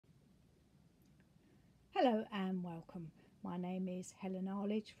Hello and welcome. My name is Helen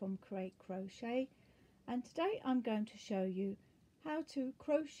Arlidge from Create Crochet, and today I'm going to show you how to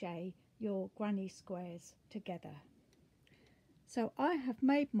crochet your granny squares together. So I have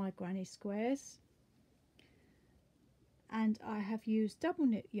made my granny squares and I have used double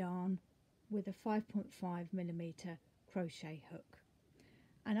knit yarn with a 5.5mm crochet hook,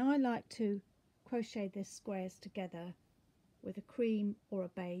 and I like to crochet the squares together with a cream or a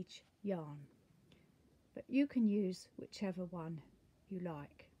beige yarn, but you can use whichever one you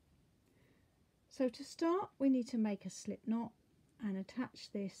like. So to start, we need to make a slip knot and attach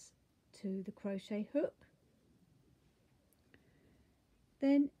this to the crochet hook.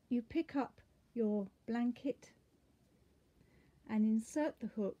 Then you pick up your blanket and insert the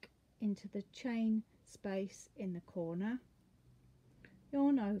hook into the chain space in the corner,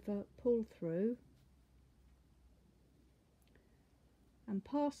 yarn over, pull through and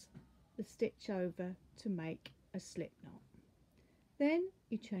pass the stitch over to make a slip knot. Then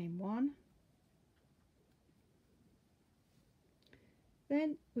you chain one,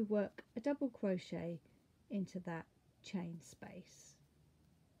 then we work a double crochet into that chain space.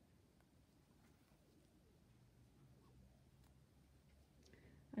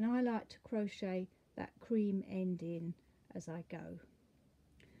 And I like to crochet that cream end in as I go.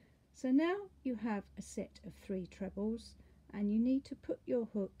 So now you have a set of 3 trebles, and you need to put your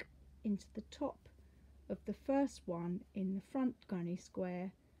hook into the top of the first one in the front granny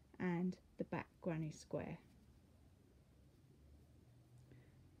square and the back granny square.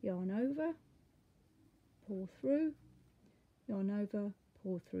 Yarn over, pull through, yarn over,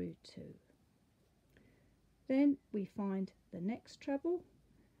 pull through 2. Then we find the next treble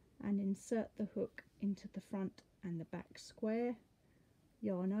and insert the hook into the front and the back square,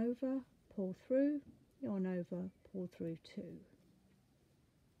 yarn over, pull through, yarn over, pull through 2.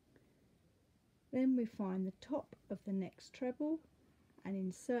 Then we find the top of the next treble and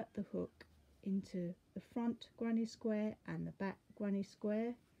insert the hook into the front granny square and the back granny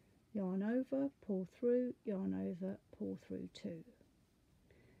square, yarn over, pull through, yarn over, pull through 2.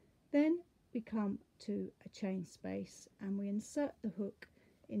 Then we come to a chain space and we insert the hook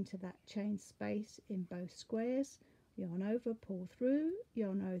into that chain space in both squares, yarn over, pull through,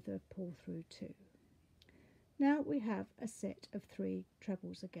 yarn over, pull through 2. Now we have a set of 3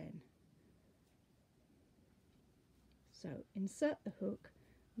 trebles again. So insert the hook,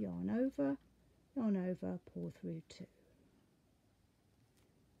 yarn over, pull through 2.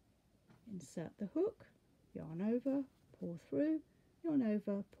 Insert the hook, yarn over, pull through, yarn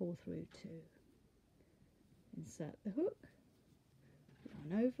over, pull through 2. Insert the hook,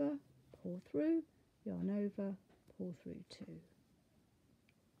 yarn over, pull through, yarn over, pull through 2.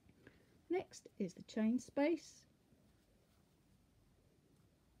 Next is the chain space.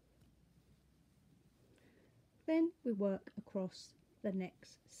 Then we work across the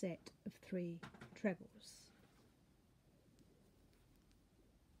next set of 3 trebles.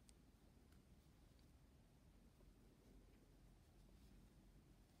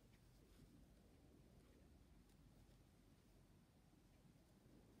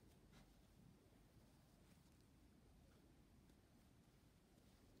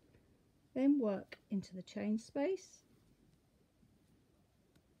 Then work into the chain space,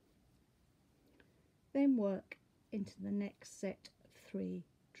 then work into the next set of 3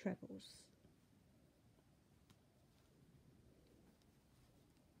 trebles.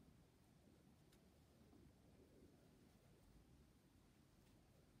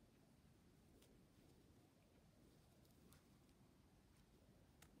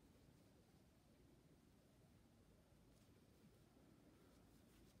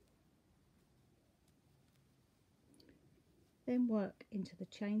 Then work into the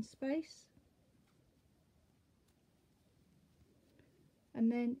chain space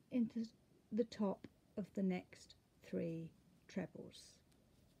and then into the top of the next 3 trebles.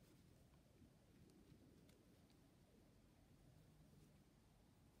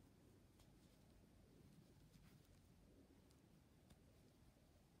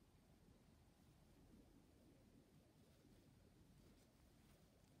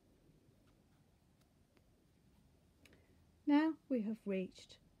 Now we have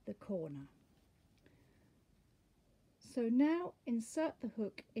reached the corner. So now insert the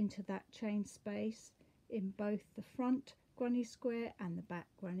hook into that chain space in both the front granny square and the back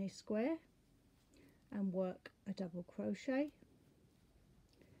granny square and work a double crochet.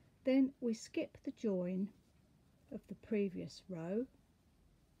 Then we skip the join of the previous row,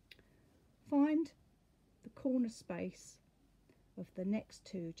 find the corner space of the next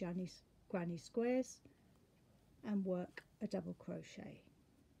 2 granny squares and work a double crochet.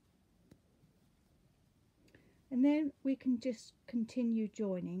 And then we can just continue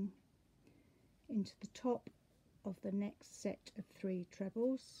joining into the top of the next set of 3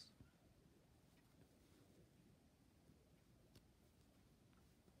 trebles.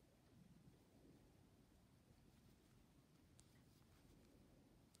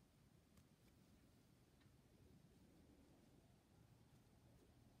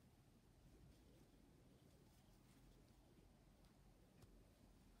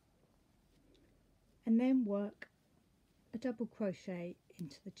 And then work a double crochet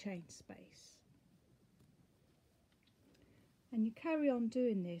into the chain space. And you carry on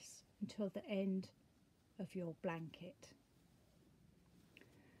doing this until the end of your blanket.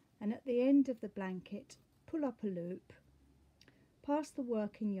 And at the end of the blanket, pull up a loop, pass the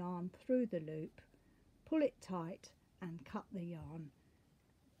working yarn through the loop, pull it tight and cut the yarn,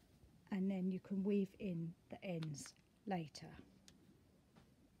 and then you can weave in the ends later.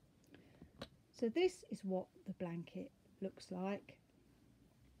 So this is what the blanket looks like.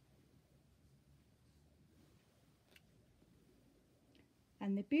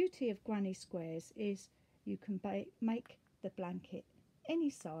 And the beauty of Granny Squares is you can make the blanket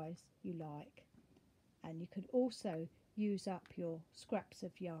any size you like, and you can also use up your scraps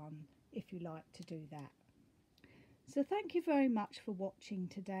of yarn if you like to do that. So thank you very much for watching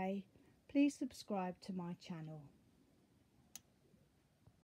today. Please subscribe to my channel.